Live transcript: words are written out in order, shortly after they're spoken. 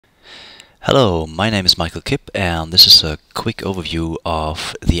Hello, my name is Michael Kipp, and this is a quick overview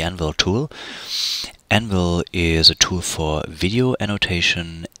of the Anvil tool. Anvil is a tool for video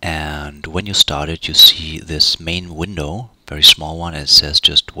annotation, and when you start it, you see this main window, very small one, and it says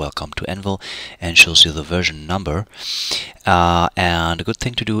just "Welcome to Anvil" and shows you the version number. And a good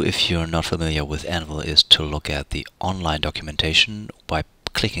thing to do if you're not familiar with Anvil is to look at the online documentation by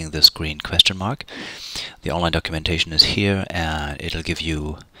clicking this green question mark. The online documentation is here, and it'll give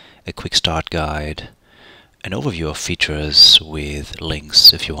you a quick start guide, an overview of features with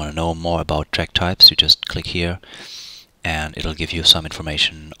links. If you want to know more about track types, you just click here and it'll give you some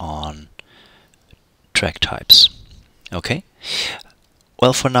information on track types. Okay,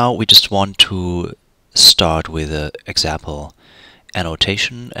 well, for now we just want to start with an example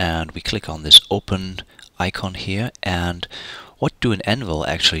annotation, and we click on this open icon here. And what do in Anvil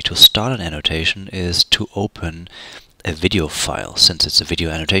actually to start an annotation is to open a video file. Since it's a video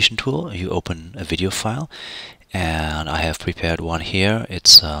annotation tool, you open a video file, and I have prepared one here.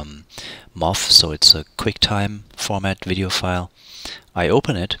 It's MOV, so it's a QuickTime format video file. I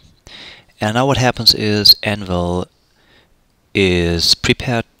open it, and now what happens is Anvil is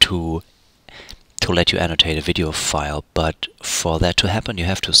prepared to let you annotate a video file, but for that to happen you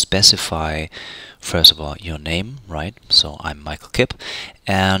have to specify first of all your name, right? So I'm Michael Kipp,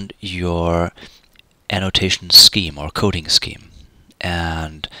 and your annotation scheme or coding scheme,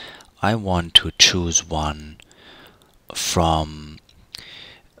 and I want to choose one from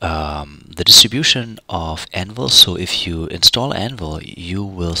the distribution of Anvil. So if you install Anvil, you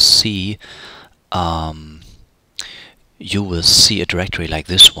will see a directory like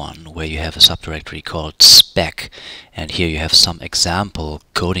this one, where you have a subdirectory called spec, and here you have some example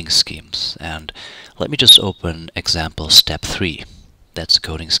coding schemes. And let me just open example step 3. That's a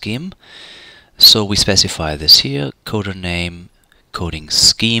coding scheme. So we specify this here, coder name, coding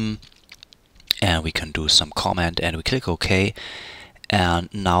scheme, and we can do some comment, and we click OK. And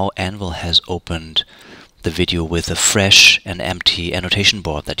now Anvil has opened the video with a fresh and empty annotation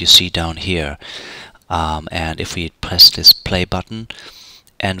board that you see down here. And if we press this play button,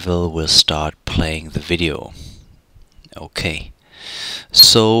 Anvil will start playing the video. Okay,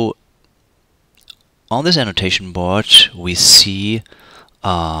 so on this annotation board we see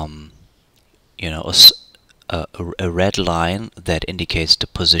a red line that indicates the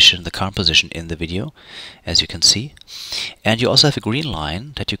position, the current position in the video, as you can see. And you also have a green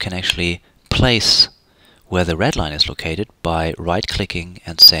line that you can actually place where the red line is located by right-clicking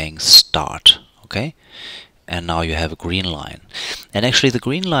and saying Start. Okay, and now you have a green line. And actually the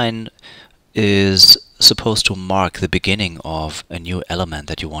green line is supposed to mark the beginning of a new element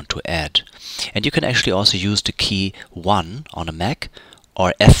that you want to add. And you can actually also use the key 1 on a Mac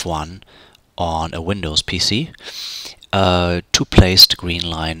or F1 on a Windows PC to place the green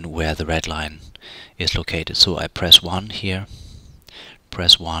line where the red line is located. So I press 1 here,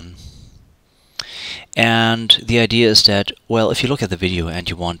 press 1. And the idea is that, well, if you look at the video and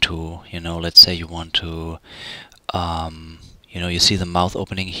you want to, let's say you want to, you see the mouth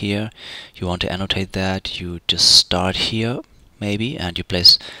opening here, you want to annotate that, you just start here maybe, and you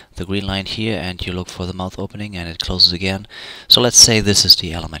place the green line here, and you look for the mouth opening, and it closes again. So let's say this is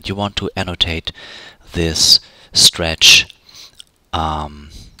the element. You want to annotate this stretch of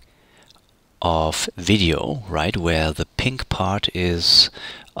video, right, where the pink part is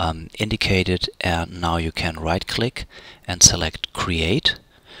indicated, and now you can right-click and select Create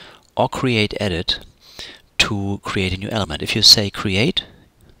or Create Edit to create a new element. If you say Create,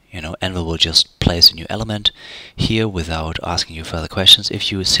 Anvil will just place a new element here without asking you further questions. If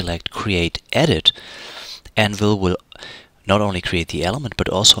you select Create Edit, Anvil will not only create the element but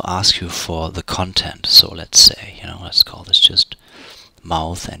also ask you for the content. So let's say, let's call this just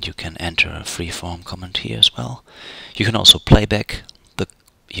mouth, and you can enter a freeform comment here as well. You can also playback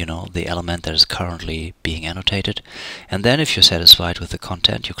the element that is currently being annotated. And then if you're satisfied with the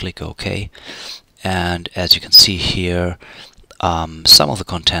content, you click OK. And as you can see here, some of the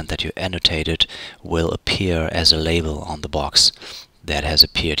content that you annotated will appear as a label on the box that has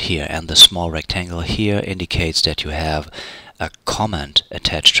appeared here, and the small rectangle here indicates that you have a comment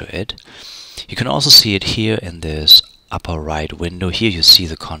attached to it. You can also see it here in this upper right window. Here you see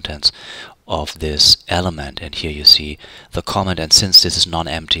the contents of this element, and here you see the comment, and since this is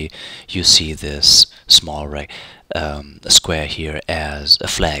non-empty, you see this small square here as a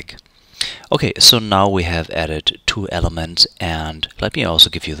flag. Okay, so now we have added 2 elements, and let me also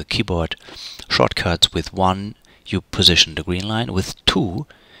give you the keyboard shortcuts. With 1, you position the green line. With 2,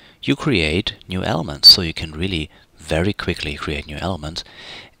 you create new elements, so you can really very quickly create new elements.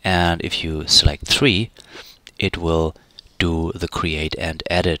 And if you select 3, it will do the create and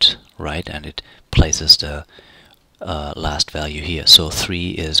edit right? And it places the last value here. So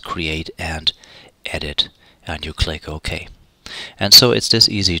 3 is create and edit, and you click OK. And so it's this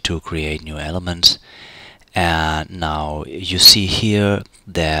easy to create new elements. And now you see here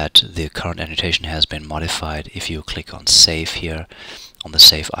that the current annotation has been modified. If you click on save here, on the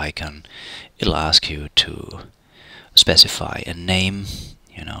save icon, it'll ask you to specify a name.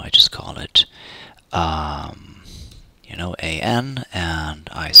 I just call it AN, and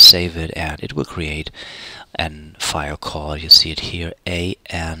I save it, and it will create a file called, you see it here,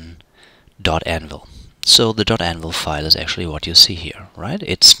 an.anvil. So the .anvil file is actually what you see here, right?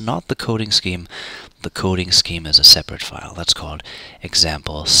 It's not the coding scheme. The coding scheme is a separate file. That's called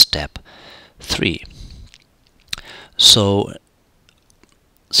example step 3. So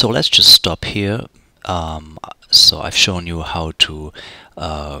let's just stop here. So I've shown you how to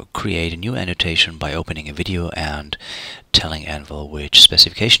create a new annotation by opening a video and telling Anvil which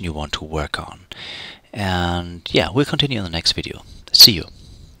specification you want to work on. And yeah, we'll continue in the next video. See you.